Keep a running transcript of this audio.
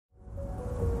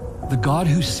The God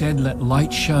who said, "Let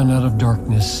light shine out of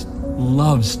darkness,"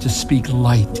 loves to speak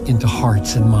light into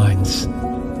hearts and minds.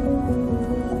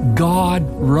 God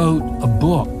wrote a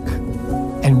book,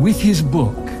 and with his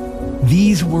book,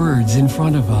 these words in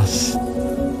front of us,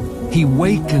 he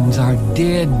wakens our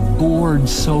dead, bored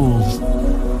souls.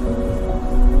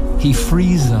 He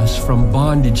frees us from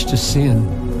bondage to sin,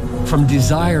 from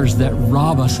desires that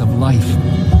rob us of life.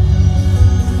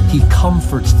 He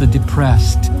comforts the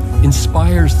depressed,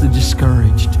 inspires the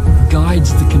discouraged,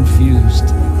 guides the confused.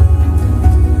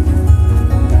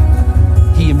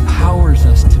 He empowers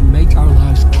us to make our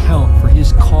lives count for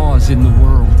his cause in the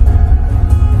world.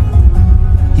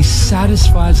 He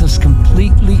satisfies us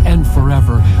completely and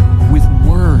forever with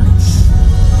words,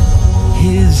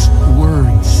 his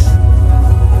words.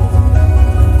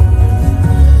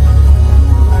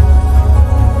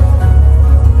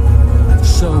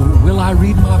 So, will I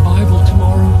read my Bible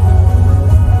tomorrow?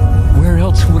 Where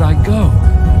else would I go?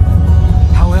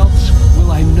 How else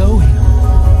will I know him?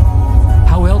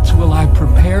 How else will I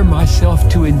prepare myself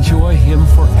to enjoy him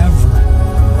forever?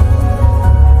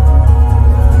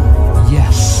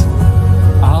 Yes,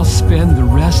 I'll spend the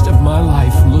rest of my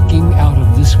life looking out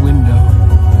of this window,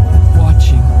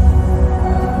 watching,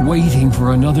 waiting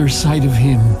for another sight of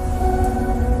him,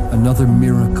 another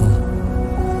miracle,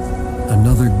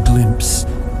 another glimpse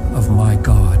of my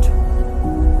God.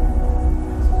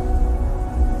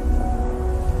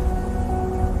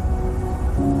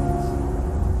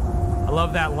 I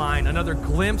love that line, another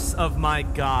glimpse of my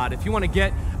God. If you want to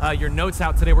get your notes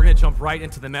out today, we're going to jump right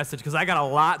into the message because I got a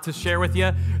lot to share with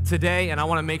you today, and I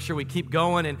want to make sure we keep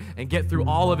going and get through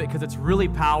all of it because it's really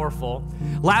powerful.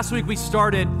 Last week, we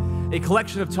started a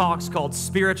collection of talks called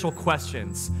Spiritual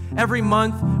Questions. Every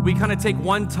month, we kind of take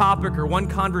one topic or one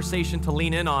conversation to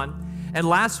lean in on. And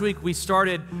last week, we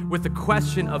started with the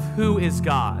question of who is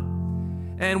God?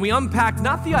 And we unpacked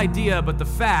not the idea, but the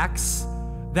facts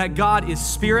that God is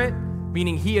spirit,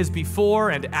 meaning he is before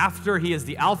and after. He is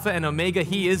the Alpha and Omega.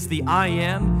 He is the I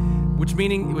am, which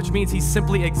means he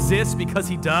simply exists because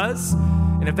he does.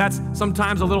 And if that's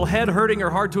sometimes a little head-hurting or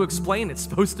hard to explain, it's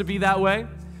supposed to be that way.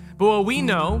 But what we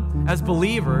know as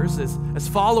believers, as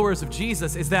followers of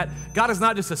Jesus, is that God is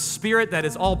not just a spirit that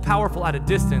is all-powerful at a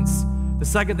distance. The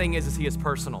second thing is he is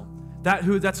personal.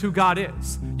 That's who God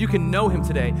is. You can know him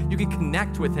today. You can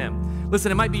connect with him.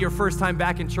 Listen, it might be your first time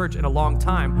back in church in a long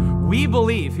time. We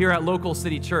believe here at Local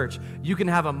City Church, you can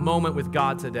have a moment with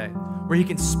God today where he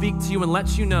can speak to you and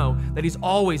let you know that he's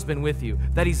always been with you,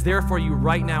 that he's there for you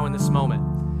right now in this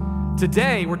moment.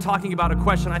 Today, we're talking about a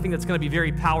question I think that's going to be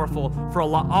very powerful for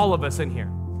all of us in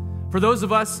here. For those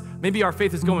of us, maybe our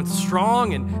faith is going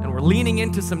strong and we're leaning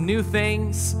into some new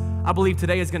things. I believe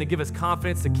today is going to give us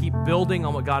confidence to keep building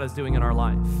on what God is doing in our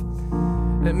life.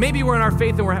 Maybe we're in our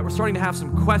faith and we're starting to have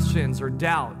some questions or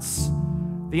doubts.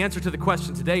 The answer to the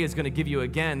question today is going to give you,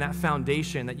 again, that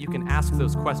foundation that you can ask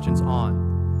those questions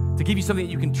on, to give you something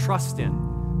that you can trust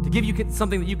in, to give you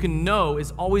something that you can know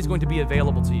is always going to be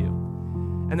available to you.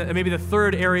 And maybe the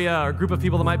third area or group of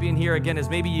people that might be in here, again, is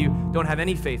maybe you don't have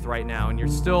any faith right now and you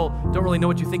still don't really know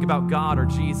what you think about God or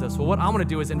Jesus. Well, what I'm going to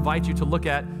do is invite you to look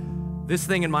at this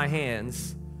thing in my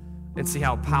hands and see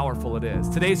how powerful it is.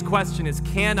 Today's question is,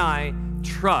 can I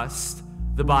trust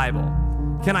the Bible?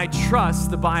 Can I trust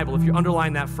the Bible? If you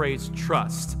underline that phrase,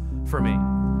 trust, for me.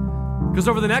 Because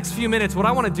over the next few minutes, what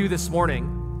I want to do this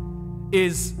morning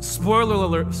is,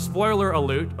 spoiler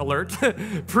alert,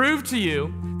 prove to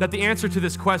you that the answer to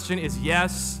this question is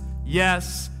yes,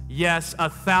 yes, yes,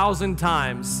 1,000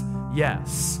 times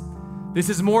yes. This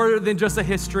is more than just a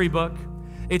history book.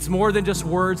 It's more than just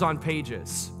words on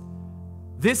pages.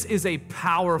 This is a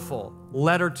powerful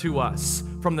letter to us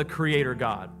from the Creator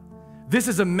God. This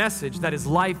is a message that is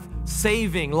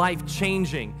life-saving,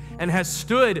 life-changing, and has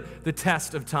stood the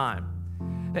test of time.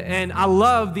 And I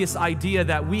love this idea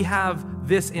that we have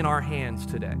this in our hands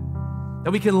today,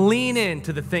 that we can lean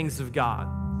into the things of God.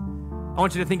 I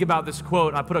want you to think about this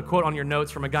quote. I put a quote on your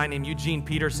notes from a guy named Eugene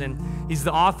Peterson. He's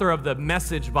the author of the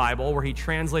Message Bible, where he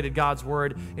translated God's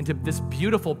word into this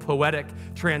beautiful poetic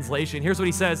translation. Here's what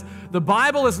he says: "The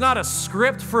Bible is not a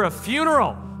script for a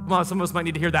funeral." Well, some of us might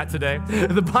need to hear that today.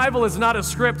 The Bible is not a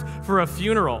script for a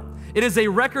funeral. It is a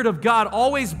record of God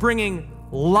always bringing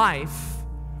life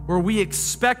where we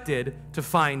expected to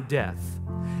find death.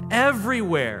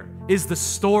 Everywhere is the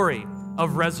story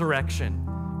of resurrection.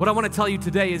 What I want to tell you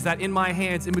today is that in my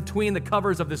hands, in between the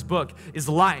covers of this book, is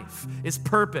life, is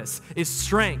purpose, is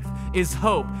strength, is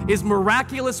hope, is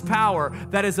miraculous power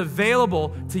that is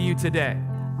available to you today.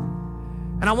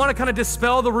 And I want to kind of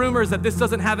dispel the rumors that this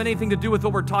doesn't have anything to do with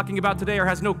what we're talking about today or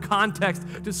has no context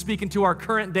to speak into our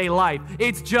current day life.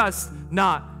 It's just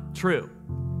not true.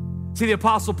 See, the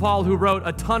Apostle Paul, who wrote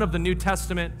a ton of the New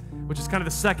Testament, which is kind of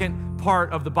the second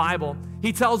part of the Bible,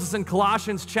 he tells us in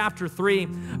Colossians chapter 3,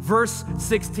 verse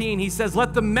 16, he says,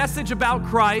 "Let the message about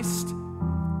Christ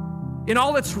in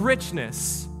all its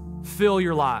richness fill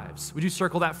your lives." Would you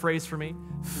circle that phrase for me?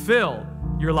 Fill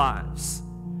your lives.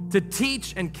 To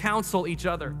teach and counsel each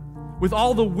other with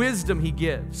all the wisdom he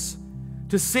gives,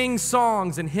 to sing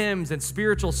songs and hymns and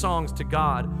spiritual songs to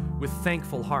God with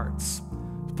thankful hearts.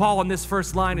 Paul in this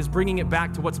first line is bringing it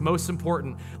back to what's most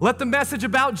important. Let the message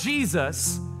about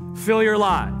Jesus fill your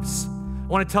lives. I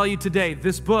want to tell you today,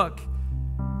 this book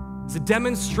is a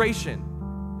demonstration,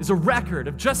 is a record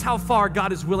of just how far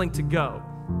God is willing to go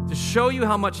to show you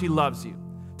how much he loves you,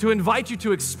 to invite you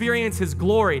to experience his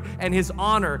glory and his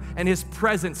honor and his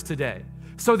presence today,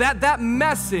 so that that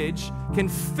message can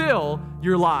fill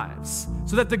your lives,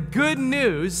 so that the good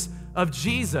news of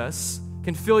Jesus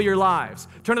can fill your lives.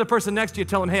 Turn to the person next to you,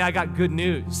 tell them, hey, I got good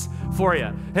news for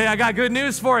you. Hey, I got good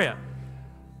news for you.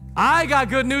 I got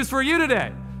good news for you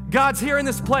today. God's here in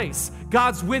this place.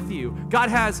 God's with you. God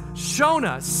has shown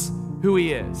us who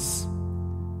he is.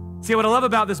 See, what I love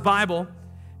about this Bible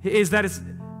is that it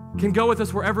can go with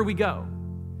us wherever we go.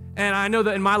 And I know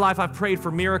that in my life, I've prayed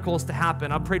for miracles to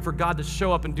happen. I've prayed for God to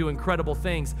show up and do incredible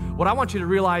things. What I want you to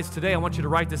realize today, I want you to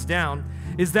write this down,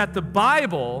 is that the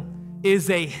Bible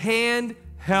is a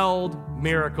handheld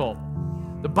miracle.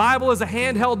 The Bible is a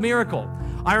handheld miracle.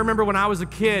 I remember when I was a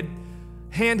kid,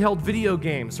 handheld video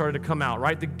games started to come out,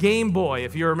 right? The Game Boy,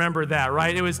 if you remember that,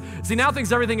 right? See, now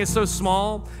everything is so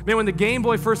small. Man, when the Game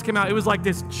Boy first came out, it was like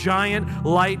this giant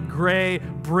light gray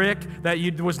brick that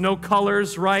there was no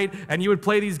colors, right? And you would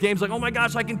play these games like, oh my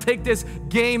gosh, I can take this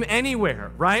game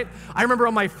anywhere, right? I remember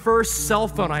on my first cell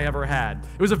phone I ever had,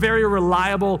 it was a very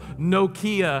reliable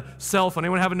Nokia cell phone.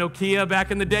 Anyone have a Nokia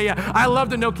back in the day? Yeah, I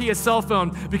loved the Nokia cell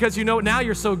phone because now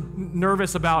you're so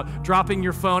nervous about dropping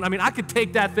your phone. I mean, I could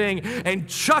take that thing and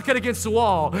chuck it against the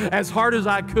wall as hard as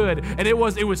I could, and it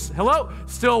was hello,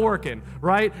 still working,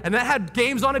 right? And that had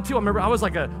games on it too. I remember I was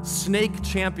like a snake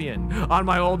champion on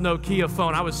my old Nokia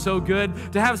phone. I was so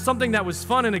good to have something that was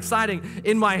fun and exciting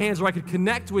in my hands where I could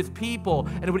connect with people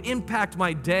and it would impact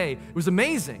my day. It was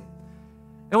amazing.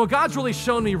 And what God's really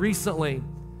shown me recently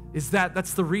is that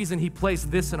that's the reason he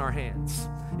placed this in our hands,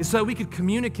 is so that we could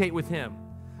communicate with him,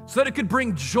 so that it could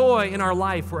bring joy in our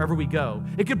life wherever we go.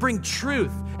 It could bring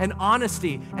truth and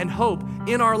honesty and hope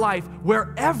in our life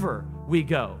wherever we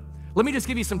go. Let me just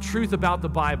give you some truth about the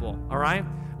Bible, all right?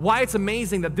 Why it's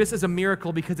amazing that this is a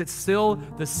miracle, because it's still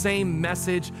the same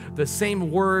message, the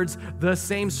same words, the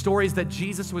same stories that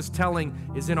Jesus was telling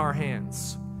is in our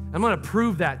hands. I'm gonna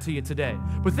prove that to you today.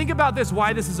 But think about this,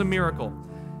 why this is a miracle,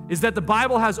 is that the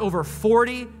Bible has over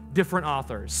 40 different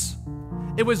authors.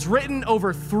 It was written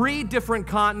over 3 different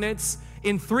continents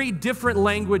in 3 different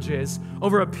languages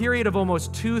over a period of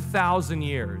almost 2,000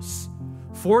 years.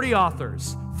 40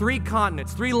 authors, 3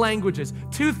 continents, 3 languages,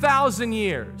 2,000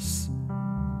 years.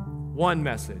 One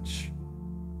message.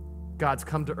 God's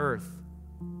come to earth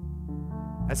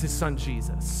as his son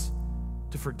Jesus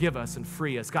to forgive us and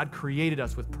free us. God created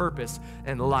us with purpose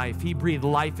and life. He breathed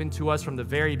life into us from the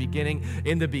very beginning.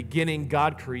 In the beginning,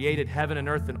 God created heaven and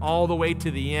earth, and all the way to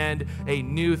the end, a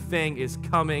new thing is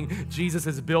coming. Jesus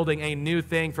is building a new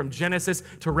thing from Genesis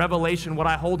to Revelation. What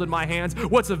I hold in my hands,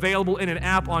 what's available in an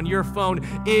app on your phone,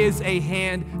 is a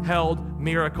handheld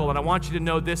miracle. And I want you to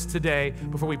know this today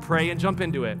before we pray and jump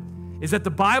into it, is that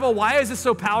the Bible, why is this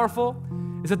so powerful?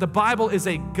 Is that the Bible is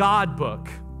a God book,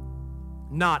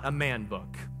 not a man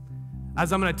book.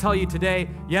 As I'm gonna tell you today,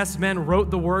 yes, men wrote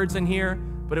the words in here,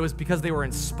 but it was because they were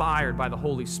inspired by the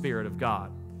Holy Spirit of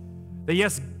God.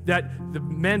 That the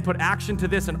men put action to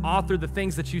this and authored the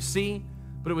things that you see,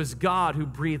 but it was God who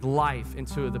breathed life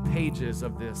into the pages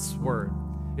of this word.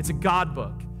 It's a God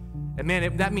book. And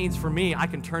man, that means for me, I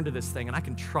can turn to this thing and I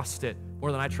can trust it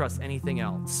more than I trust anything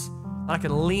else. And I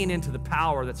can lean into the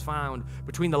power that's found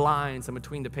between the lines and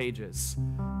between the pages.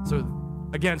 So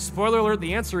again, spoiler alert,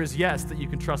 the answer is yes, that you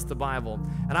can trust the Bible.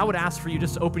 And I would ask for you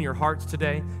just to open your hearts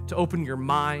today, to open your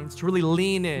minds, to really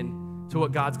lean in to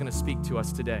what God's gonna speak to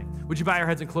us today. Would you bow your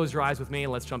heads and close your eyes with me,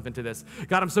 and let's jump into this.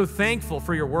 God, I'm so thankful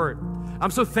for your word.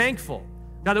 I'm so thankful,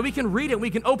 God, that we can read it, we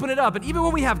can open it up, and even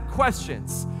when we have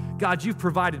questions, God, you've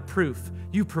provided proof,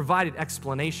 you've provided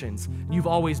explanations, you've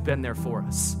always been there for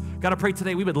us. God, I pray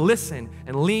today we would listen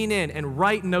and lean in and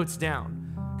write notes down.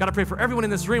 God, I pray for everyone in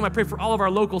this room. I pray for all of our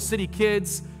local city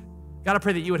kids, God, I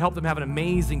pray that you would help them have an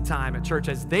amazing time at church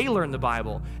as they learn the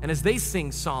Bible and as they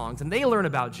sing songs and they learn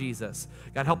about Jesus.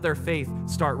 God, help their faith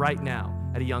start right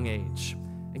now at a young age.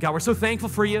 And God, we're so thankful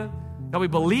for you. God, we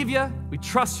believe you, we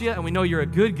trust you, and we know you're a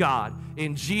good God.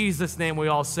 In Jesus' name we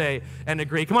all say and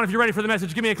agree. Come on, if you're ready for the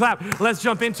message, give me a clap. Let's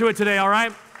jump into it today, all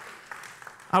right?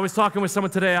 I was talking with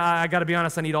someone today. I got to be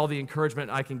honest, I need all the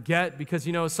encouragement I can get because,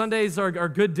 you know, Sundays are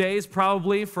good days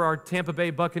probably for our Tampa Bay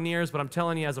Buccaneers, but I'm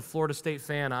telling you, as a Florida State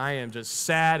fan, I am just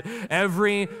sad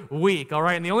every week, all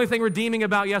right? And the only thing redeeming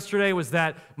about yesterday was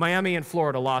that Miami and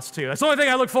Florida lost too. That's the only thing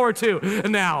I look forward to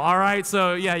now, all right?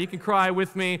 So, yeah, you can cry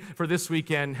with me for this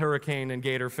weekend, Hurricane and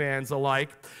Gator fans alike.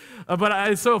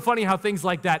 But it's so funny how things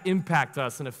like that impact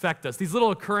us and affect us, these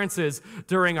little occurrences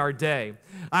during our day.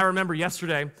 I remember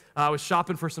yesterday, I was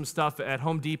shopping for some stuff at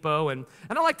Home Depot, and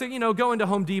I like to, you know, go into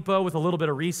Home Depot with a little bit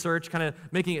of research, kind of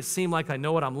making it seem like I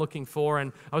know what I'm looking for,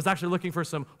 and I was actually looking for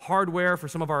some hardware for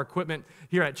some of our equipment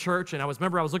here at church, and I was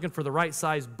looking for the right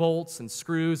size bolts and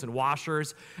screws and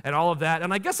washers and all of that,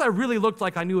 and I guess I really looked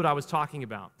like I knew what I was talking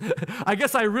about. I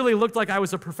guess I really looked like I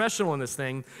was a professional in this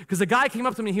thing, because the guy came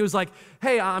up to me, he was like,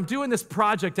 hey, I'm doing this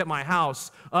project at my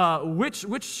house, which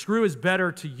screw is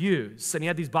better to use? And he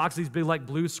had these boxes, these big like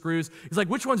blue screws. He's like,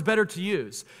 which one's better to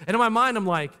use? And in my mind, I'm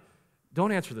like,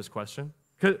 don't answer this question.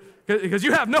 Because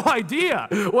you have no idea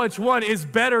which one is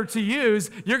better to use.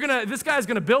 This guy's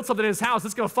gonna build something in his house.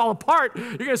 It's gonna fall apart.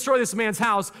 You're gonna destroy this man's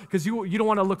house because you don't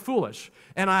want to look foolish.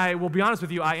 And I will be honest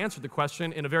with you, I answered the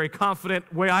question in a very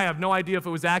confident way. I have no idea if it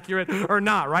was accurate or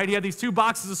not, right? He had these two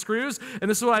boxes of screws, and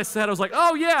this is what I said. I was like,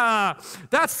 oh yeah,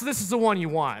 this is the one you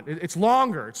want. It's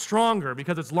longer, it's stronger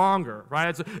because it's longer,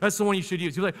 right? That's the one you should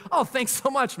use. He was like, oh, thanks so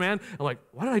much, man. I'm like,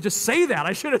 why did I just say that?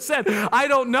 I should have said, I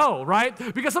don't know, right?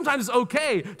 Because sometimes it's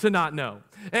okay to not know.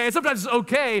 And sometimes it's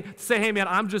okay to say, hey man,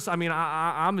 I'm as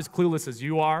clueless as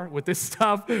you are with this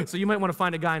stuff, so you might want to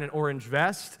find a guy in an orange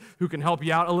vest who can help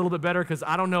you out a little bit better, because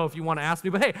I don't know if you want to ask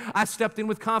me, but hey, I stepped in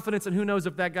with confidence, and who knows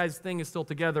if that guy's thing is still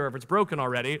together or if it's broken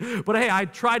already, but hey, I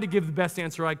tried to give the best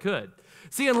answer I could.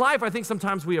 See, in life, I think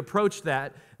sometimes we approach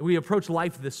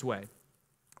life this way.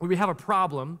 We have a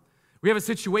problem, we have a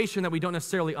situation that we don't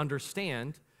necessarily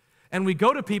understand, and we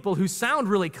go to people who sound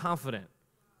really confident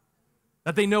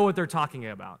that they know what they're talking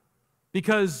about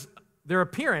because their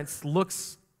appearance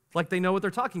looks like they know what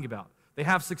they're talking about. They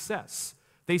have success.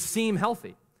 They seem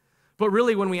healthy. But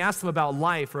really, when we ask them about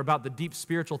life or about the deep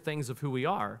spiritual things of who we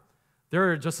are,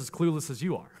 they're just as clueless as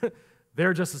you are.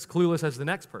 They're just as clueless as the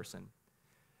next person.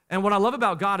 And what I love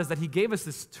about God is that he gave us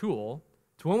this tool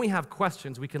to, when we have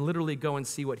questions, we can literally go and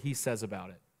see what he says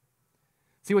about it.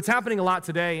 See, what's happening a lot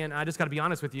today, and I just got to be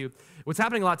honest with you, what's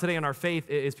happening a lot today in our faith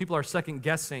is people are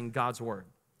second-guessing God's word.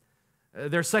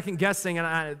 They're second-guessing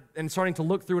and starting to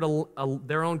look through it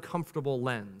their own comfortable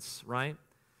lens, right?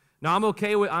 Now, I'm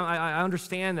okay with, I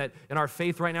understand that in our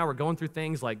faith right now, we're going through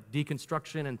things like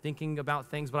deconstruction and thinking about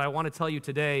things, but I want to tell you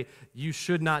today, you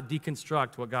should not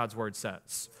deconstruct what God's word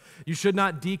says. You should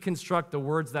not deconstruct the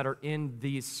words that are in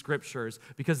these scriptures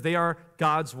because they are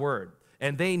God's word,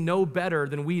 and they know better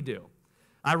than we do.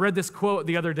 I read this quote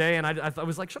the other day, and I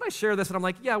was like, should I share this? And I'm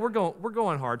like, yeah, we're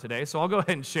going hard today, so I'll go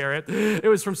ahead and share it. It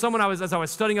was from someone as I was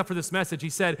studying up for this message.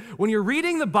 He said, when you're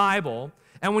reading the Bible,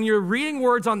 and when you're reading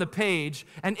words on the page,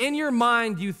 and in your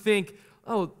mind you think,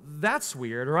 oh, that's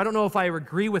weird, or I don't know if I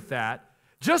agree with that,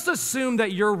 just assume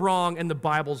that you're wrong and the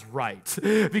Bible's right,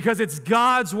 because it's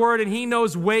God's word, and he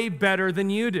knows way better than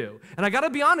you do. And I got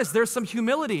to be honest, there's some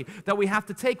humility that we have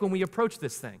to take when we approach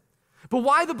this thing. But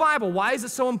why the Bible? Why is it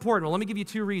so important? Well, let me give you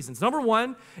two reasons. Number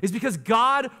one is because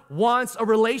God wants a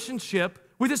relationship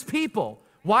with his people.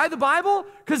 Why the Bible?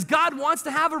 Because God wants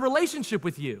to have a relationship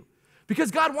with you.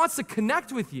 Because God wants to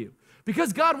connect with you.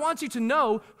 Because God wants you to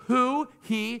know who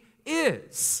he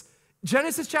is.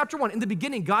 Genesis chapter 1, in the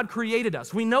beginning, God created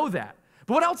us. We know that.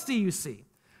 But what else do you see?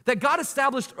 That God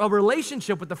established a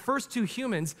relationship with the first two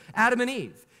humans, Adam and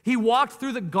Eve. He walked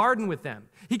through the garden with them.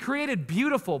 He created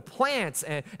beautiful plants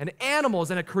and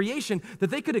animals and a creation that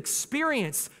they could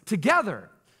experience together.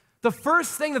 The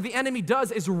first thing that the enemy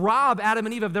does is rob Adam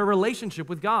and Eve of their relationship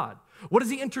with God. What does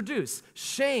he introduce?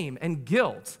 Shame and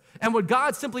guilt. And when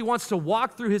God simply wants to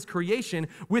walk through his creation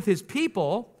with his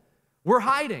people, we're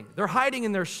hiding. They're hiding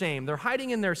in their shame. They're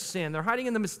hiding in their sin. They're hiding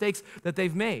in the mistakes that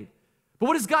they've made. But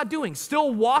what is God doing?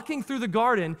 Still walking through the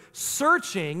garden,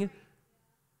 searching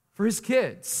for his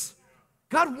kids.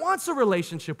 God wants a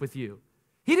relationship with you.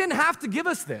 He didn't have to give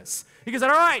us this. He said,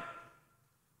 all right,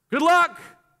 good luck.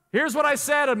 Here's what I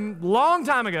said a long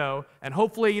time ago, and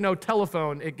hopefully,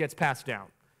 telephone, it gets passed down.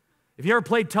 If you ever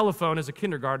played telephone as a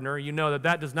kindergartner, you know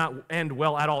that does not end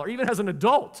well at all, or even as an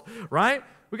adult, right?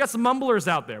 We got some mumblers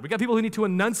out there. We got people who need to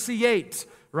enunciate,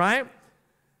 right?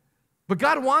 But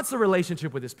God wants a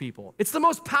relationship with his people. It's the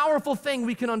most powerful thing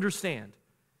we can understand,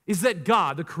 is that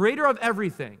God, the creator of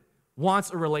everything,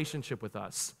 wants a relationship with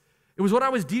us. It was what I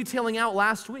was detailing out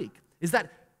last week, is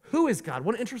that who is God?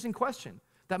 What an interesting question.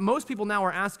 That most people now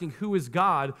are asking, who is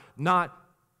God, not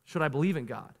should I believe in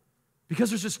God? Because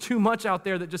there's just too much out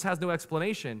there that just has no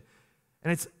explanation.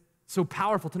 And it's so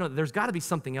powerful to know that there's got to be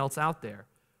something else out there.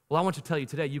 Well, I want to tell you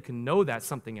today, you can know that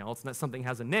something else, and that something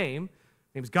has a name.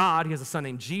 His name's God. He has a son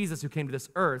named Jesus who came to this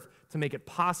earth to make it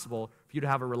possible for you to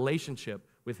have a relationship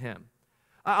with him.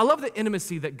 I love the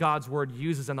intimacy that God's word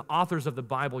uses and the authors of the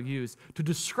Bible use to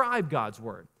describe God's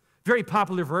word. Very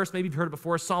popular verse, maybe you've heard it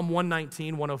before, Psalm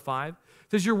 119, 105. It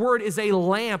says, your word is a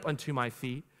lamp unto my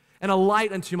feet and a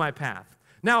light unto my path.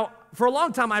 Now, for a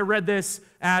long time, I read this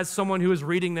as someone who is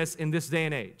reading this in this day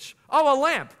and age. Oh, a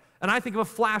lamp. And I think of a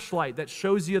flashlight that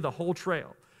shows you the whole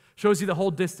trail, shows you the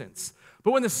whole distance.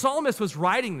 But when the psalmist was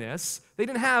writing this, they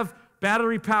didn't have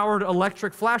battery-powered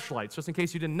electric flashlights. Just in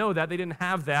case you didn't know that, they didn't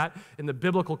have that in the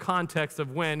biblical context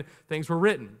of when things were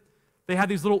written. They had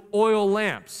these little oil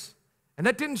lamps, and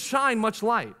that didn't shine much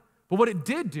light. But what it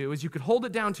did do is you could hold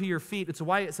it down to your feet. It's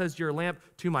why it says your lamp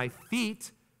to my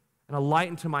feet and a light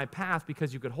into my path,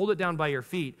 because you could hold it down by your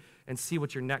feet and see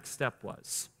what your next step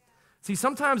was. See,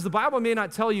 sometimes the Bible may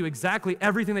not tell you exactly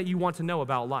everything that you want to know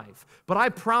about life, but I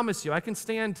promise you, I can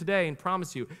stand today and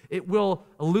promise you, it will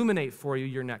illuminate for you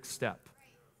your next step.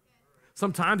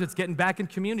 Sometimes it's getting back in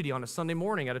community on a Sunday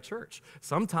morning at a church.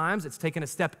 Sometimes it's taking a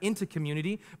step into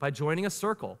community by joining a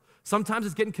circle. Sometimes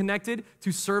it's getting connected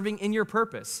to serving in your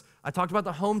purpose. I talked about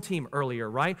the home team earlier,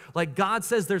 right? Like God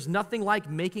says there's nothing like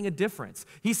making a difference.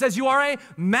 He says you are a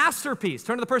masterpiece.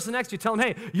 Turn to the person next to you, tell them,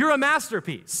 hey, you're a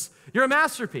masterpiece. You're a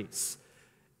masterpiece.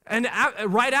 And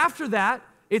right after that,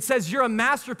 it says you're a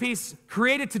masterpiece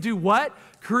created to do what?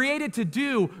 Created to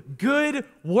do good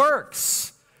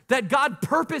works that God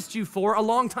purposed you for a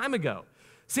long time ago.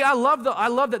 See, I love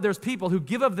that there's people who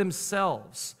give of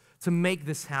themselves to make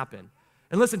this happen.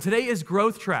 And listen, today is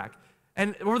growth track.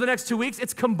 And over the next 2 weeks,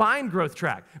 it's combined growth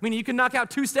track. I mean, you can knock out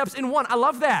 2 steps in one. I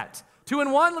love that. 2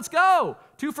 in 1, let's go.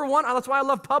 2 for 1. That's why I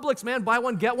love Publix, man. Buy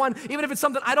one, get one. Even if it's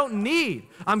something I don't need,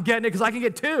 I'm getting it because I can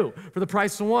get 2 for the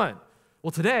price of 1.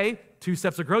 Well, today, 2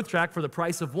 steps of growth track for the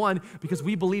price of 1 because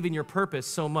we believe in your purpose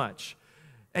so much.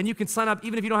 And you can sign up,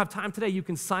 even if you don't have time today, you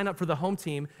can sign up for the home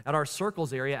team at our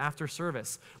circles area after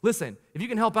service. Listen, if you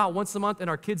can help out once a month in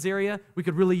our kids area, we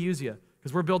could really use you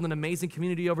because we're building an amazing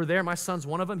community over there. My son's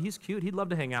one of them. He's cute. He'd love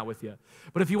to hang out with you.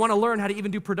 But if you want to learn how to even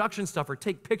do production stuff or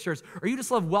take pictures, or you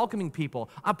just love welcoming people,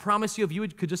 I promise you, if you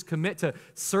could just commit to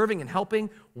serving and helping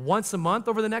once a month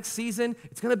over the next season,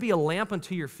 it's going to be a lamp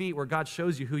unto your feet where God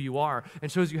shows you who you are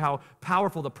and shows you how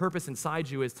powerful the purpose inside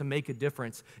you is to make a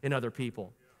difference in other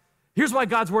people. Here's why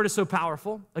God's word is so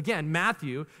powerful. Again,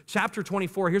 Matthew chapter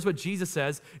 24, here's what Jesus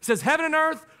says. He says, heaven and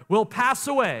earth will pass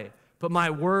away, but my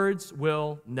words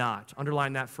will not.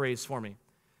 Underline that phrase for me.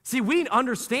 See, we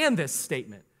understand this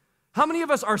statement. How many of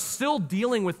us are still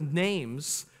dealing with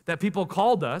names that people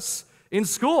called us in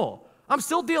school? I'm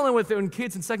still dealing with it when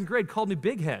kids in 2nd grade called me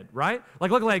big head, right?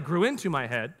 Like, luckily I grew into my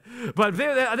head, but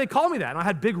they called me that, and I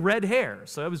had big red hair,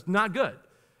 so it was not good.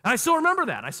 And I still remember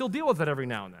that. I still deal with it every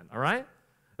now and then, all right?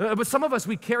 But some of us,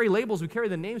 we carry labels, we carry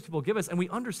the names people give us, and we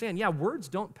understand, yeah, words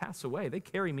don't pass away. They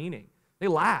carry meaning. They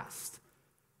last.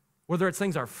 Whether it's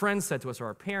things our friends said to us or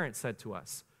our parents said to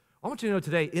us. I want you to know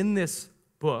today, in this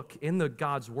book, in the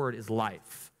God's word, is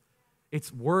life.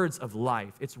 It's words of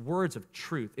life. It's words of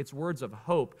truth. It's words of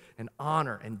hope and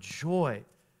honor and joy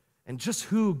and just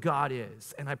who God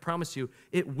is. And I promise you,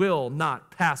 it will not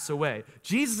pass away.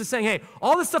 Jesus is saying, hey,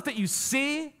 all the stuff that you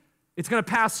see, it's going to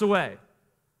pass away.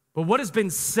 But what has been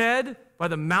said by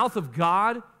the mouth of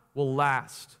God will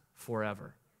last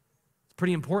forever. It's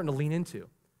pretty important to lean into.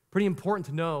 Pretty important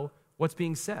to know what's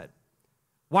being said.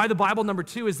 Why the Bible, number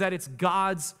 2, is that it's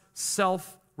God's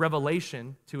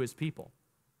self-revelation to his people.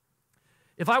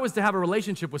 If I was to have a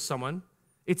relationship with someone,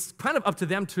 it's kind of up to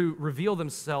them to reveal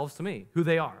themselves to me, who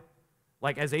they are.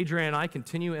 Like as Adrian and I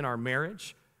continue in our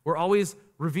marriage, we're always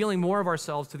revealing more of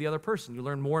ourselves to the other person. You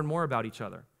learn more and more about each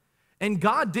other. And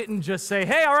God didn't just say,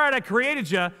 hey, all right, I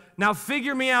created you, now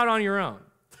figure me out on your own.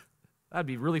 That'd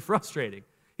be really frustrating.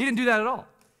 He didn't do that at all.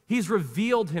 He's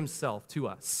revealed himself to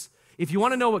us. If you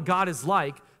want to know what God is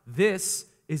like, this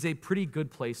is a pretty good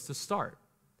place to start.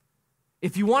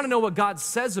 If you want to know what God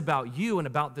says about you and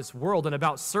about this world and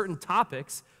about certain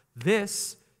topics,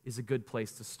 this is a good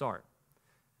place to start.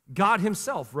 God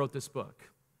himself wrote this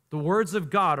book. The words of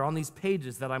God are on these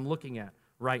pages that I'm looking at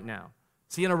right now.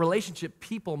 See, in a relationship,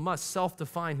 people must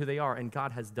self-define who they are, and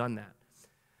God has done that.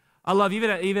 I love, even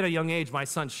at a young age, my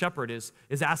son Shepherd is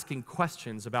asking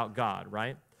questions about God,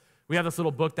 right? We have this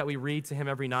little book that we read to him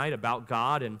every night about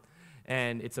God,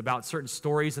 and it's about certain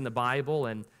stories in the Bible,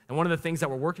 and one of the things that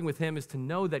we're working with him is to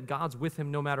know that God's with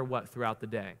him no matter what throughout the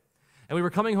day. And we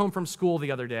were coming home from school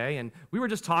the other day, and we were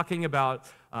just talking about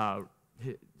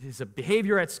his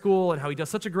behavior at school and how he does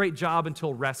such a great job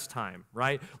until rest time,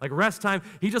 right? Like rest time,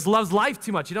 he just loves life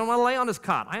too much. He don't want to lay on his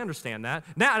cot. I understand that.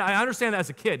 Now, I understand that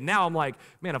as a kid. Now I'm like,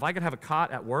 man, if I could have a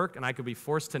cot at work and I could be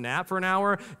forced to nap for an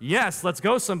hour, yes, let's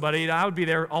go somebody. I would be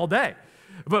there all day.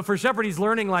 But for Shepherd, he's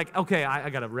learning like, okay, I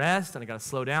got to rest and I got to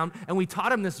slow down. And we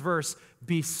taught him this verse,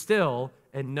 be still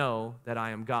and know that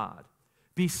I am God.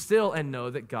 Be still and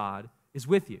know that God is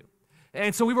with you.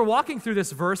 And so we were walking through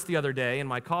this verse the other day in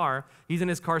my car. He's in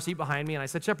his car seat behind me, and I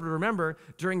said, Shepherd, remember,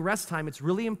 during rest time, it's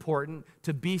really important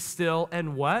to be still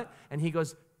and what? And he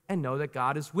goes, and know that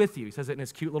God is with you. He says it in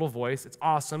his cute little voice. It's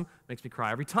awesome. Makes me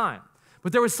cry every time.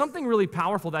 But there was something really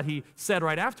powerful that he said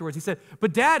right afterwards. He said,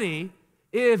 but Daddy,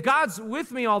 if God's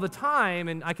with me all the time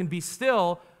and I can be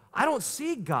still, I don't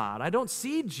see God. I don't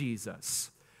see Jesus.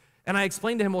 And I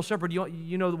explained to him, well, Shepherd,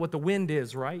 you know what the wind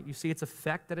is, right? You see its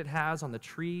effect that it has on the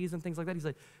trees and things like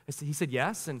that. He said,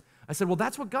 yes. And I said, well,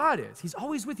 that's what God is. He's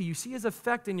always with you. You see his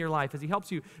effect in your life as he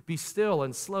helps you be still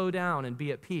and slow down and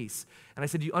be at peace. And I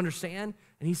said, do you understand?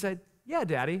 And he said, yeah,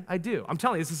 Daddy, I do. I'm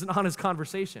telling you, this is an honest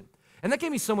conversation. And that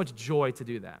gave me so much joy to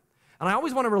do that. And I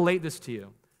always want to relate this to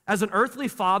you. As an earthly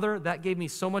father, that gave me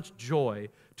so much joy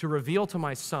to reveal to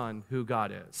my son who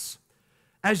God is.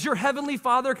 As your heavenly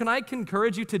Father, can I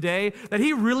encourage you today that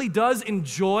he really does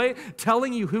enjoy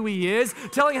telling you who he is,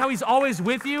 telling how he's always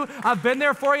with you. I've been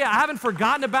there for you. I haven't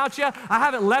forgotten about you. I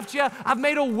haven't left you. I've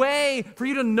made a way for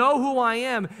you to know who I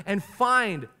am and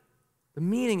find the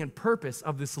meaning and purpose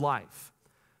of this life.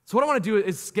 So what I want to do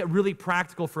is get really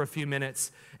practical for a few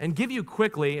minutes and give you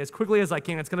as quickly as I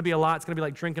can. It's going to be a lot. It's going to be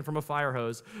like drinking from a fire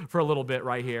hose for a little bit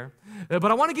right here. But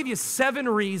I want to give you 7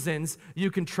 reasons you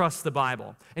can trust the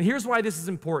Bible. And here's why this is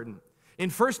important. In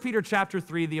 1 Peter chapter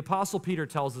 3, the Apostle Peter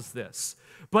tells us this.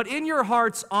 But in your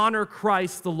hearts, honor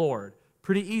Christ the Lord.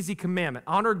 Pretty easy commandment.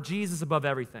 Honor Jesus above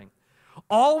everything.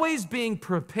 Always being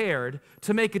prepared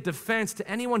to make a defense to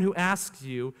anyone who asks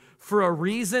you for a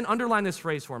reason, underline this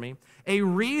phrase for me, a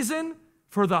reason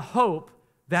for the hope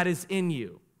that is in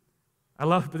you. I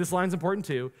love, but this line's important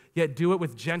too, yet do it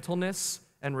with gentleness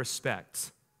and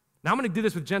respect. Now I'm going to do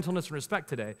this with gentleness and respect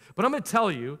today, but I'm going to tell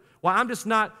you why I'm just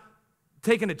not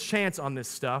taking a chance on this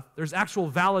stuff. There's actual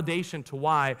validation to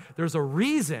why there's a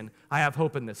reason I have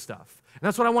hope in this stuff. And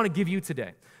that's what I want to give you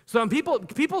today. So when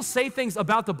people say things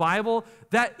about the Bible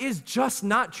that is just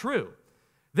not true.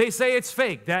 They say it's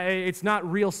fake, that it's not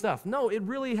real stuff. No, it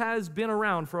really has been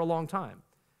around for a long time.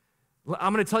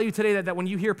 I'm going to tell you today that when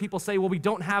you hear people say, well, we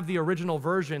don't have the original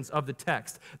versions of the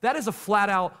text, that is a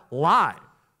flat-out lie.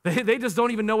 They just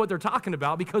don't even know what they're talking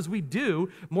about because we do,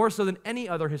 more so than any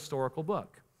other historical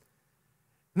book.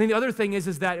 And then the other thing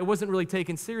is that it wasn't really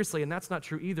taken seriously, and that's not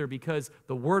true either because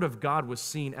the Word of God was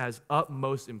seen as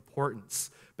utmost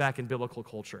importance back in biblical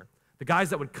culture. The guys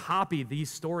that would copy these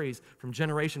stories from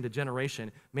generation to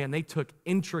generation, man, they took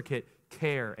intricate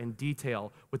care and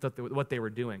detail with what they were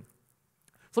doing.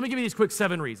 So let me give you these quick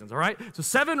 7 reasons, all right? So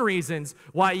 7 reasons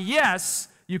why, yes,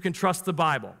 you can trust the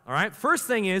Bible, all right? First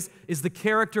thing is the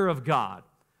character of God.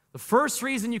 The first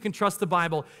reason you can trust the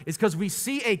Bible is because we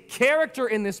see a character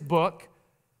in this book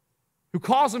who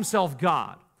calls himself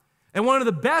God. And one of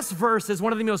the best verses,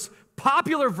 one of the most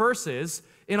popular verses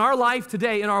in our life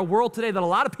today, in our world today, that a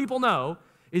lot of people know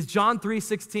is John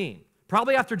 3:16.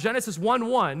 Probably after Genesis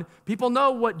 1:1, people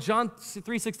know what John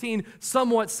 3:16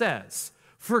 somewhat says.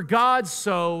 For God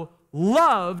so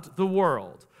loved the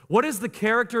world. What is the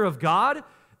character of God?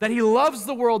 That he loves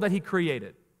the world that he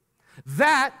created.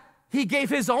 That he gave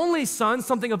his only son,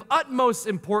 something of utmost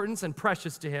importance and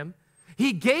precious to him.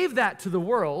 He gave that to the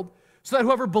world so that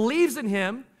whoever believes in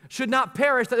him should not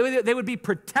perish, that they would be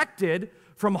protected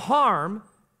from harm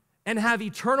and have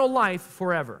eternal life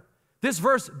forever. This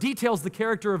verse details the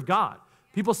character of God.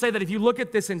 People say that if you look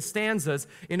at this in stanzas,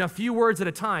 in a few words at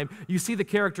a time, you see the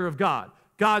character of God.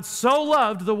 God so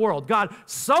loved the world. God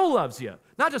so loves you.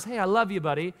 Not just, hey, I love you,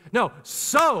 buddy. No,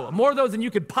 so, more of those than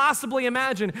you could possibly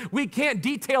imagine. We can't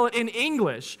detail it in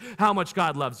English how much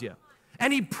God loves you.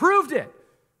 And he proved it.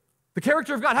 The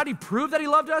character of God, how did he prove that he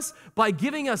loved us? By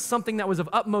giving us something that was of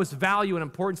utmost value and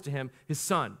importance to him, his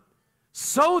son.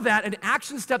 So that an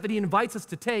action step that he invites us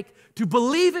to take, to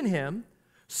believe in him,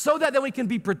 so that then we can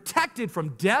be protected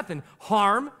from death and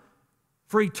harm.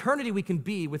 For eternity we can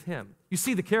be with him. You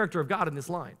see the character of God in this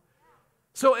line.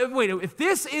 So if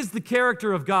this is the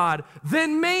character of God,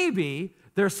 then maybe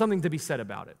there's something to be said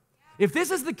about it. If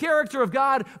this is the character of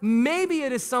God, maybe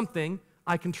it is something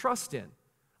I can trust in.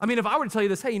 I mean, if I were to tell you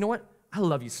this, hey, you know what? I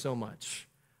love you so much.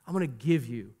 I'm going to give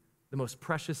you the most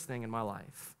precious thing in my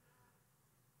life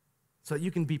so that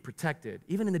you can be protected,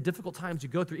 even in the difficult times you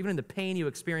go through, even in the pain you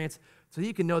experience, so that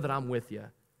you can know that I'm with you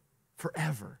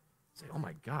forever. Say, oh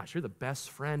my gosh, you're the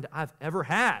best friend I've ever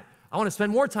had. I want to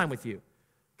spend more time with you.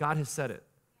 God has said it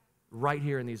right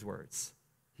here in these words.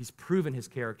 He's proven his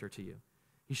character to you.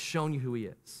 He's shown you who he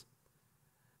is.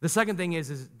 The second thing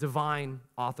is divine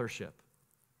authorship.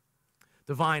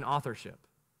 Divine authorship.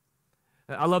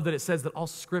 I love that it says that all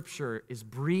Scripture is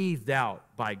breathed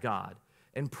out by God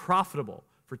and profitable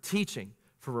for teaching,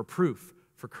 for reproof,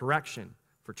 for correction,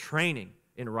 for training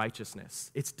in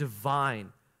righteousness. It's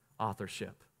divine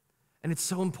authorship. And it's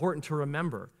so important to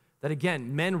remember that,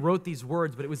 again, men wrote these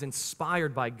words, but it was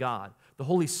inspired by God. The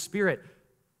Holy Spirit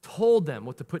told them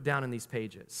what to put down in these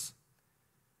pages.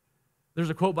 There's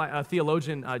a quote by a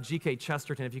theologian, G.K.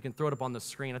 Chesterton, if you can throw it up on the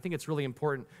screen. I think it's really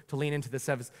important to lean into this.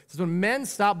 It says, when men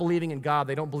stop believing in God,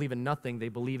 they don't believe in nothing, they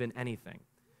believe in anything.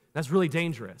 That's really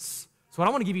dangerous. So what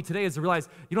I want to give you today is to realize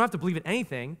you don't have to believe in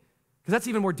anything, because that's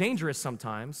even more dangerous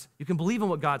sometimes. You can believe in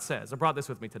what God says. I brought this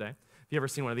with me today. If you ever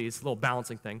seen one of these, little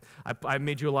balancing thing. I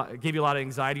gave you a lot of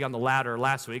anxiety on the ladder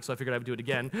last week, so I figured I would do it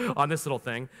again on this little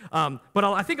thing. But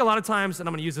I think a lot of times, and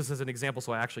I'm going to use this as an example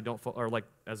so I actually don't fall, or like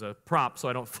as a prop so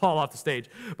I don't fall off the stage.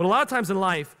 But a lot of times in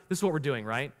life, this is what we're doing,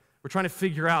 right? We're trying to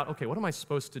figure out, okay, what am I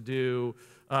supposed to do?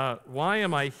 Why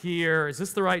am I here? Is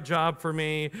this the right job for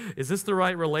me? Is this the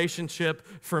right relationship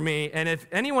for me? And if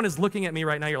anyone is looking at me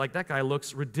right now, you're like, that guy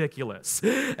looks ridiculous.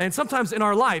 And sometimes in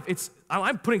our life,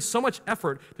 I'm putting so much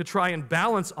effort to try and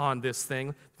balance on this thing.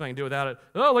 If I can do without it,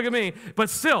 oh, look at me. But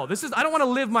still, I don't want to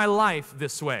live my life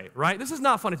this way, right? This is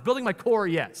not fun. It's building my core,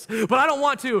 yes. But I don't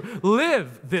want to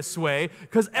live this way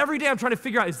because every day I'm trying to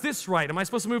figure out, is this right? Am I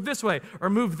supposed to move this way or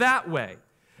move that way?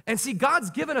 And see,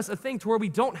 God's given us a thing to where we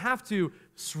don't have to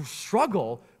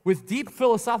struggle with deep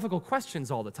philosophical questions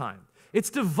all the time.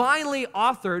 It's divinely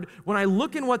authored. When I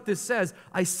look in what this says,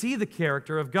 I see the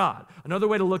character of God. Another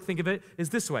way to think of it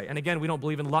is this way. And again, we don't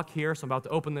believe in luck here, so I'm about to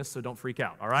open this, so don't freak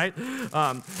out, all right?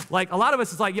 Like a lot of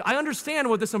us, it's like, I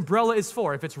understand what this umbrella is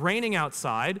for. If it's raining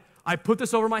outside, I put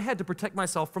this over my head to protect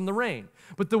myself from the rain.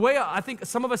 But the way I think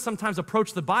some of us sometimes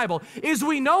approach the Bible is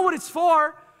we know what it's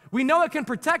for. We know it can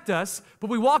protect us, but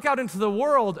we walk out into the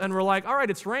world and we're like, all right,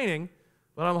 it's raining,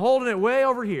 but I'm holding it way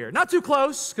over here. Not too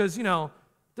close, because, don't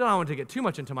want to get too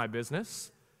much into my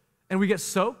business. And we get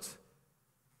soaked.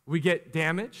 We get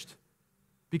damaged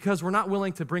because we're not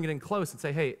willing to bring it in close and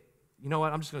say, hey, you know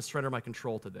what? I'm just going to surrender my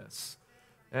control to this.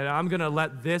 And I'm going to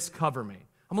let this cover me.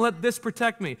 I'm going to let this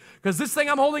protect me because this thing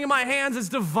I'm holding in my hands is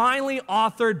divinely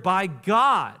authored by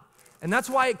God. And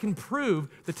that's why it can prove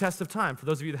the test of time. For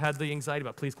those of you that had the anxiety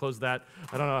about, please close that.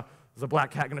 I don't know, is the black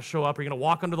cat going to show up? Are you going to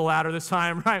walk under the ladder this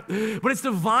time, right? But it's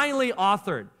divinely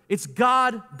authored. It's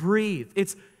God-breathed.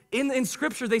 It's in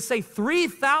Scripture, they say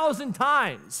 3,000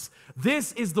 times,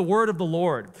 this is the word of the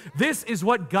Lord. This is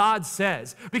what God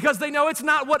says. Because they know it's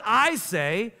not what I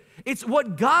say, it's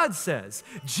what God says.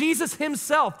 Jesus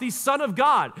himself, the Son of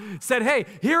God, said, hey,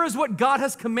 here is what God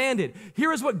has commanded.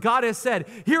 Here is what God has said.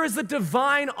 Here is the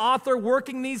divine author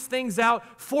working these things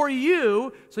out for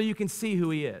you so you can see who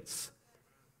he is.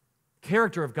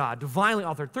 Character of God, divinely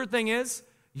authored. Third thing is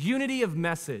unity of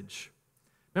message.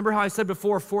 Remember how I said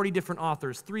before, 40 different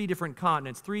authors, 3 different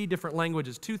continents, 3 different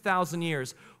languages, 2,000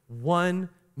 years, one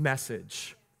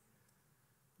message.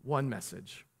 One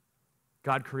message.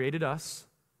 God created us.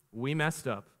 We messed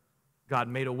up. God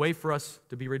made a way for us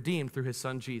to be redeemed through his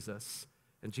son Jesus.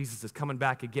 And Jesus is coming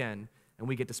back again, and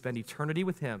we get to spend eternity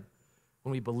with him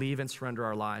when we believe and surrender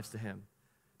our lives to him.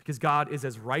 Because God is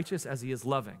as righteous as he is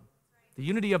loving. The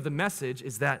unity of the message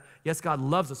is that, yes, God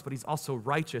loves us, but he's also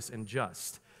righteous and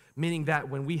just. Meaning that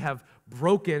when we have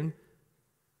broken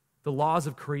the laws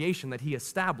of creation that he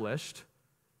established,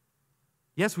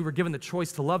 yes, we were given the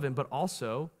choice to love him, but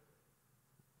also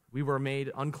we were made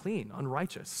unclean,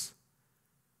 unrighteous.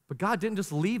 But God didn't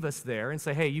just leave us there and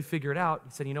say, hey, you figure it out.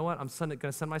 He said, you know what? I'm going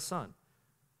to send my son.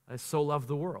 I so love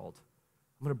the world.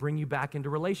 I'm going to bring you back into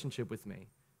relationship with me.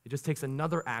 It just takes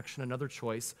another action, another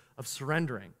choice of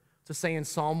surrendering. To say in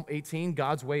Psalm 18,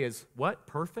 God's way is what?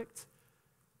 Perfect.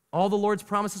 All the Lord's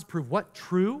promises prove what?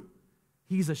 True.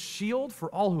 He's a shield for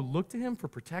all who look to him for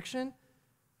protection.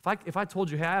 If I told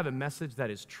you, hey, I have a message that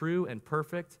is true and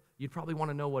perfect, you'd probably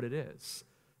want to know what it is.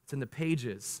 It's in the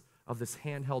pages of this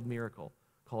handheld miracle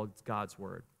called God's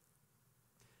Word.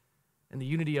 And the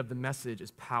unity of the message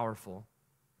is powerful.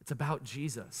 It's about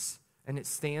Jesus. and it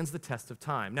stands the test of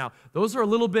time. Now, those are a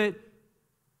little bit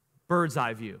bird's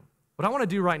eye view. What I want to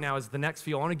do right now is the next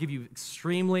few, I want to give you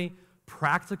extremely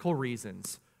practical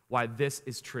reasons why this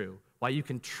is true, why you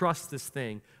can trust this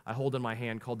thing I hold in my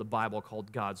hand called the Bible,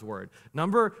 called God's Word.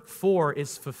 Number 4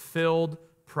 is fulfilled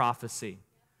prophecy.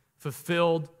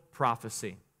 Fulfilled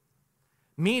prophecy.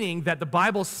 Meaning that the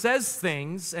Bible says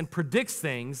things and predicts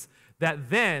things that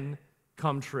then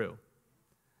come true.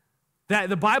 That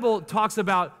the Bible talks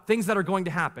about things that are going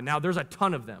to happen. Now, there's a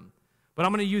ton of them, but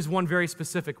I'm going to use one very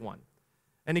specific one.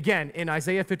 And again, in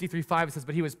Isaiah 53:5, it says,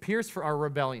 "But he was pierced for our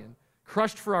rebellion,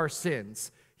 crushed for our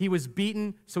sins. He was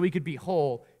beaten so we could be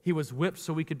whole. He was whipped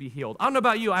so we could be healed." I don't know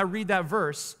about you, I read that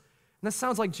verse, and that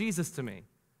sounds like Jesus to me.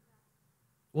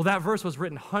 Well, that verse was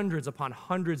written hundreds upon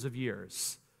hundreds of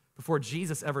years before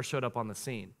Jesus ever showed up on the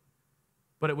scene.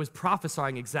 But it was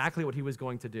prophesying exactly what he was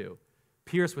going to do,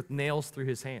 pierced with nails through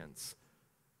his hands,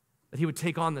 that he would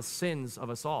take on the sins of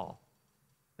us all,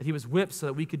 that he was whipped so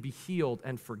that we could be healed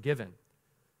and forgiven.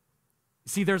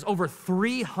 See, there's over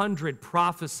 300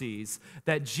 prophecies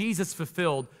that Jesus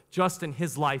fulfilled just in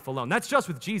his life alone. That's just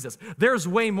with Jesus. There's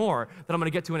way more that I'm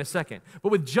going to get to in a second.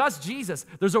 But with just Jesus,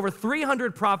 there's over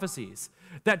 300 prophecies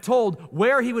that told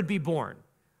where he would be born,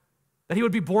 that he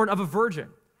would be born of a virgin,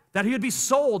 that he would be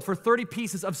sold for 30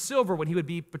 pieces of silver when he would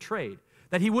be betrayed,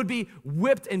 that he would be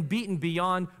whipped and beaten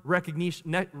beyond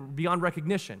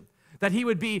recognition, that he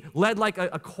would be led like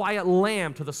a quiet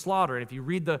lamb to the slaughter. And if you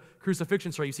read the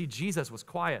crucifixion story, you see Jesus was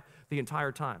quiet the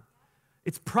entire time.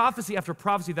 It's prophecy after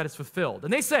prophecy that is fulfilled.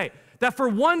 And they say that for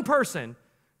one person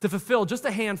to fulfill just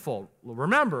a handful,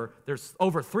 remember, there's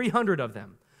over 300 of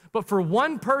them, but for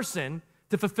one person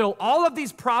to fulfill all of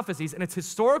these prophecies, and it's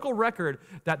historical record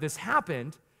that this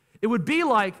happened, it would be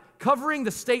like covering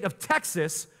the state of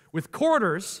Texas with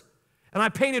quarters, and I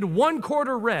painted one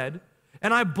quarter red,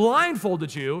 and I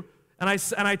blindfolded you, and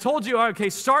I told you, okay,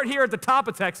 start here at the top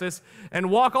of Texas and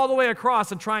walk all the way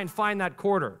across and try and find that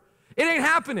quarter. It ain't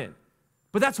happening.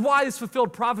 But that's why this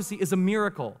fulfilled prophecy is a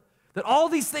miracle. That all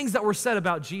these things that were said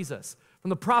about Jesus, from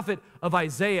the prophet of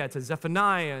Isaiah to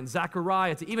Zephaniah and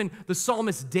Zechariah to even the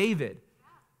psalmist David,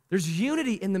 there's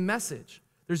unity in the message.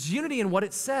 There's unity in what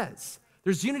it says.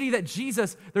 There's unity that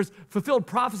there's fulfilled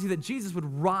prophecy that Jesus would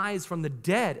rise from the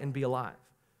dead and be alive.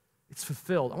 It's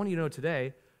fulfilled. I want you to know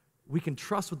today, we can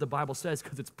trust what the Bible says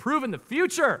because it's proven the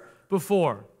future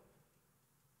before.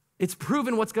 It's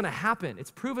proven what's going to happen.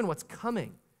 It's proven what's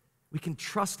coming. We can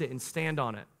trust it and stand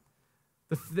on it.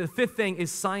 The fifth thing is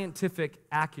scientific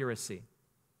accuracy.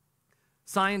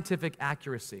 Scientific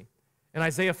accuracy. In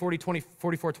Isaiah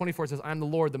 44:24 says, "I am the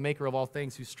Lord, the maker of all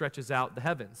things, who stretches out the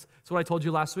heavens." That's what I told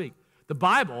you last week. The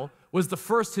Bible was the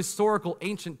first historical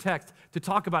ancient text to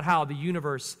talk about how the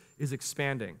universe is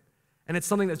expanding. And it's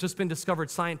something that's just been discovered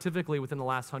scientifically within the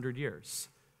last 100 years.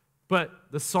 But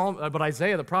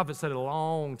Isaiah, the prophet, said it a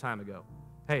long time ago.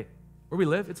 Hey, where we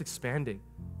live, it's expanding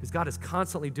because God is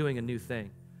constantly doing a new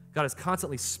thing. God is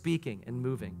constantly speaking and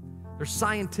moving. There's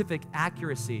scientific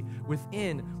accuracy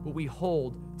within what we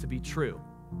hold to be true.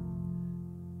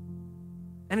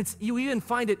 And you even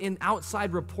find it in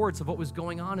outside reports of what was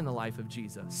going on in the life of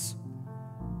Jesus.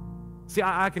 See,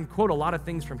 I can quote a lot of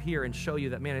things from here and show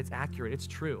you that, man, it's accurate, it's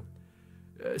true.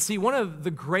 See, one of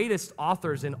the greatest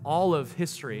authors in all of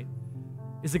history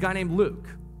is a guy named Luke,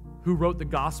 who wrote the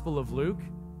Gospel of Luke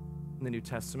in the New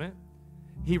Testament.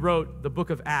 He wrote the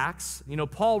book of Acts. You know,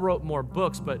 Paul wrote more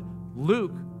books, but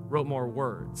Luke wrote more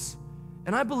words.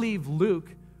 And I believe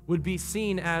Luke would be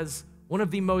seen as one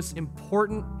of the most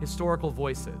important historical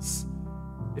voices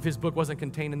if his book wasn't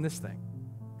contained in this thing.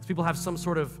 Because people have some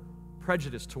sort of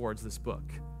prejudice towards this book.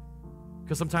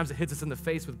 Because sometimes it hits us in the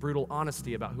face with brutal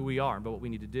honesty about who we are and about what we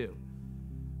need to do.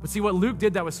 But see, what Luke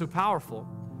did that was so powerful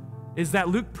is that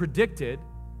Luke predicted,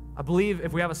 I believe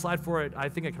if we have a slide for it, I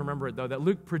think I can remember it though, that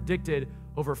Luke predicted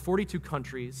over 42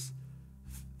 countries,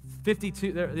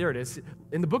 52, there it is.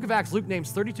 In the book of Acts, Luke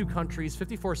names 32 countries,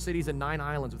 54 cities, and 9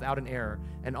 islands without an error,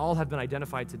 and all have been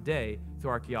identified today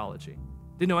through archaeology.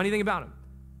 Didn't know anything about them,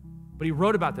 but he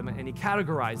wrote about them and he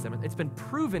categorized them. It's been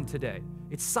proven today.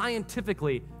 It's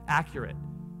scientifically accurate.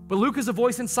 But Luke is a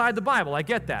voice inside the Bible. I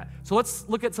get that. So let's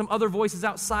look at some other voices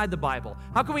outside the Bible.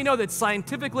 How can we know that it's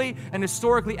scientifically and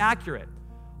historically accurate?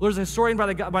 Well, there's a historian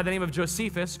by the name of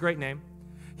Josephus, great name.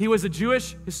 He was a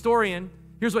Jewish historian.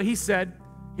 Here's what he said.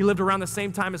 He lived around the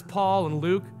same time as Paul and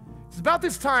Luke. It's about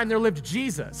this time there lived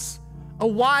Jesus, a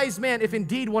wise man, if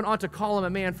indeed one ought to call him a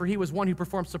man, for he was one who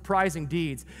performed surprising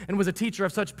deeds and was a teacher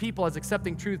of such people as accept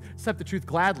the truth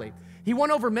gladly. He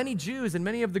won over many Jews and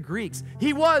many of the Greeks.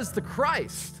 He was the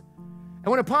Christ.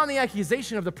 And when upon the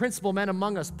accusation of the principal men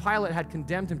among us, Pilate had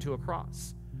condemned him to a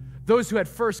cross. Those who had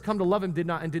first come to love him did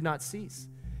not cease.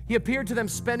 He appeared to them,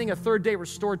 spending a third day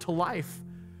restored to life.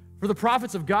 For the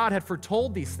prophets of God had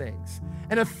foretold these things,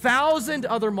 and 1,000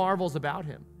 other marvels about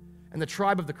him. And the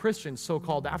tribe of the Christians, so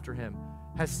called after him,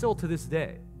 has still to this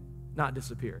day not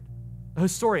disappeared. A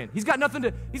historian. He's got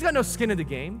no skin in the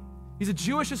game. He's a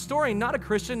Jewish historian, not a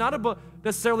Christian, not a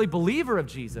necessarily believer of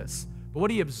Jesus. But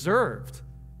what he observed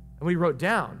and what he wrote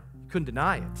down, he couldn't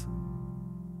deny it.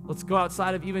 Let's go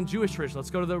outside of even Jewish tradition.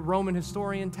 Let's go to the Roman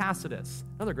historian Tacitus,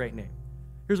 another great name.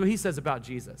 Here's what he says about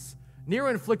Jesus. Nero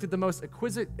inflicted the most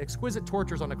exquisite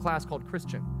tortures on a class called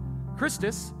Christian.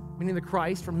 Christus, meaning the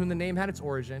Christ, from whom the name had its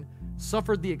origin,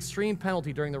 suffered the extreme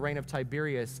penalty during the reign of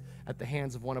Tiberius at the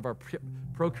hands of one of our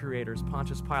procurators,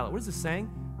 Pontius Pilate. What is this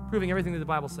saying? Proving everything that the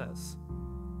Bible says.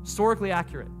 Historically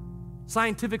accurate,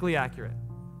 scientifically accurate.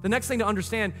 The next thing to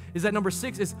understand is that number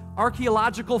 6 is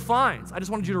archaeological finds. I just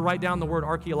wanted you to write down the word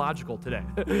archaeological today.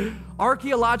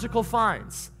 Archaeological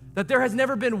finds. That there has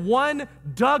never been one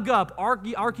dug up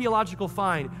archaeological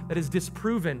find that has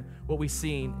disproven what we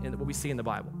see in the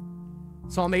Bible.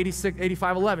 Psalm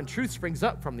 85:11, truth springs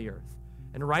up from the earth,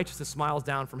 and righteousness smiles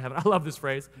down from heaven. I love this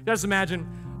phrase. You guys imagine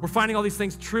we're finding all these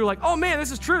things true, like, oh man,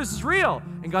 this is true, this is real.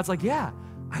 And God's like, yeah,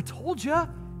 I told you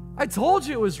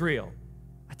it was real.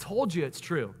 I told you it's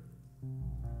true.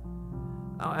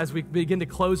 As we begin to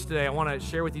close today, I want to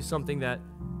share with you something that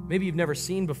maybe you've never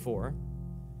seen before,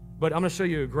 but I'm going to show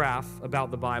you a graph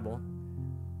about the Bible.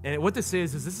 And what this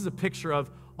is a picture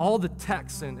of all the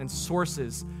texts and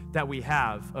sources that we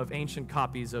have of ancient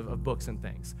copies of books and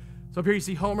things. So up here you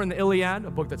see Homer and the Iliad,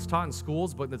 a book that's taught in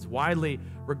schools, a book that's widely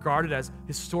regarded as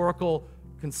historical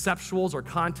conceptuals or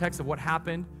context of what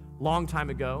happened a long time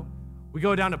ago. We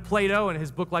go down to Plato and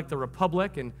his book like The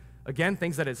Republic, and again,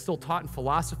 things that is still taught in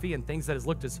philosophy and things that is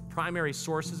looked as primary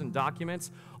sources and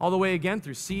documents, all the way again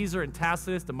through Caesar and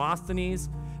Tacitus, Demosthenes.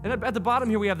 And at the bottom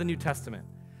here we have the New Testament.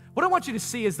 What I want you to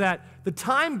see is that the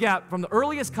time gap from the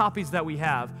earliest copies that we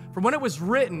have, from when it was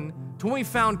written to when we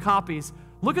found copies,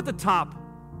 look at the top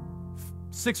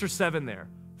 6 or 7 there.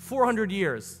 400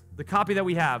 years, the copy that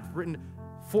we have,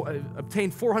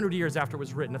 obtained 400 years after it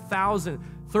was written, 1,000,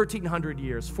 1,300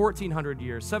 years, 1,400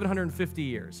 years, 750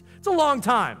 years. It's a long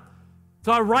time.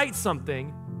 So I write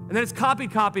something, and then it's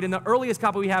copied, and the earliest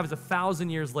copy we have is 1,000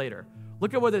 years later.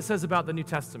 Look at what it says about the New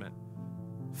Testament.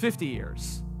 50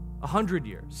 years, 100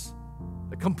 years.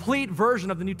 The complete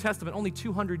version of the New Testament, only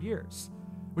 200 years,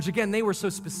 which again, they were so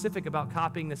specific about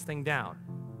copying this thing down.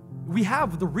 We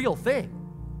have the real thing.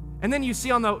 And then you see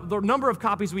on the number of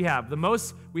copies we have, the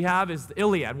most we have is the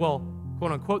Iliad. Well,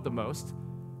 quote unquote, the most,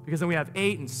 because then we have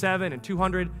 8 and 7 and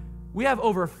 200. We have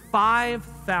over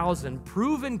 5,000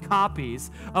 proven copies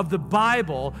of the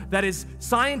Bible that is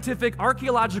scientific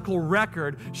archaeological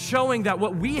record showing that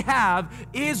what we have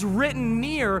is written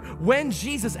near when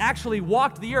Jesus actually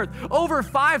walked the earth. Over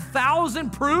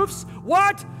 5,000 proofs?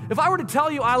 What? If I were to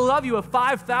tell you I love you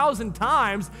 5,000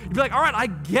 times, you'd be like, all right, I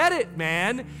get it,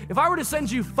 man. If I were to send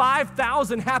you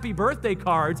 5,000 happy birthday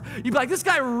cards, you'd be like, this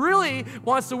guy really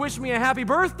wants to wish me a happy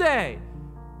birthday.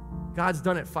 God's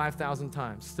done it 5,000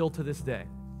 times, still to this day.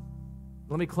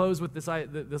 Let me close with this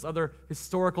other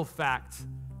historical fact,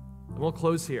 and we'll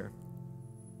close here,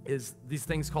 is these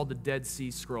things called the Dead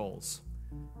Sea Scrolls.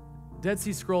 Dead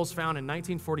Sea Scrolls found in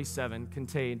 1947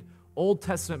 contained Old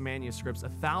Testament manuscripts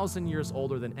 1,000 years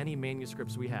older than any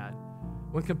manuscripts we had.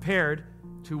 When compared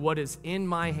to what is in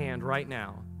my hand right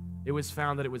now, it was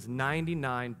found that it was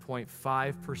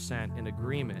 99.5% in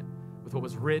agreement with what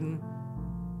was written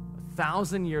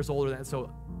 1,000 years older than, so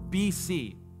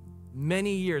BC,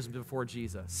 many years before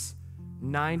Jesus,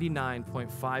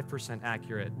 99.5%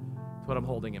 accurate to what I'm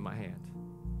holding in my hand.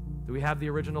 Do we have the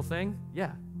original thing?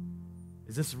 Yeah.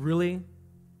 Is this really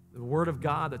the Word of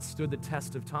God that stood the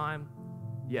test of time?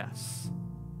 Yes.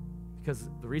 Because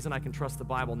the reason I can trust the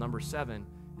Bible, number 7,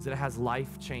 is that it has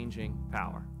life-changing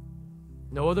power.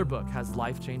 No other book has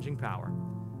life-changing power.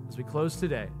 As we close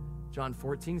today, John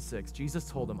 14:6, Jesus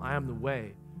told them, I am the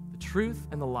way, the truth,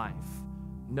 and the life.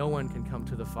 No one can come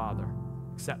to the Father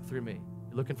except through me.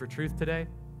 You're looking for truth today?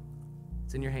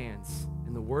 It's in your hands,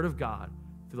 in the Word of God,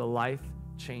 through the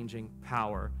life-changing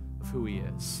power of who He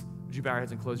is. Would you bow your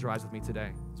heads and close your eyes with me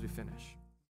today as we finish?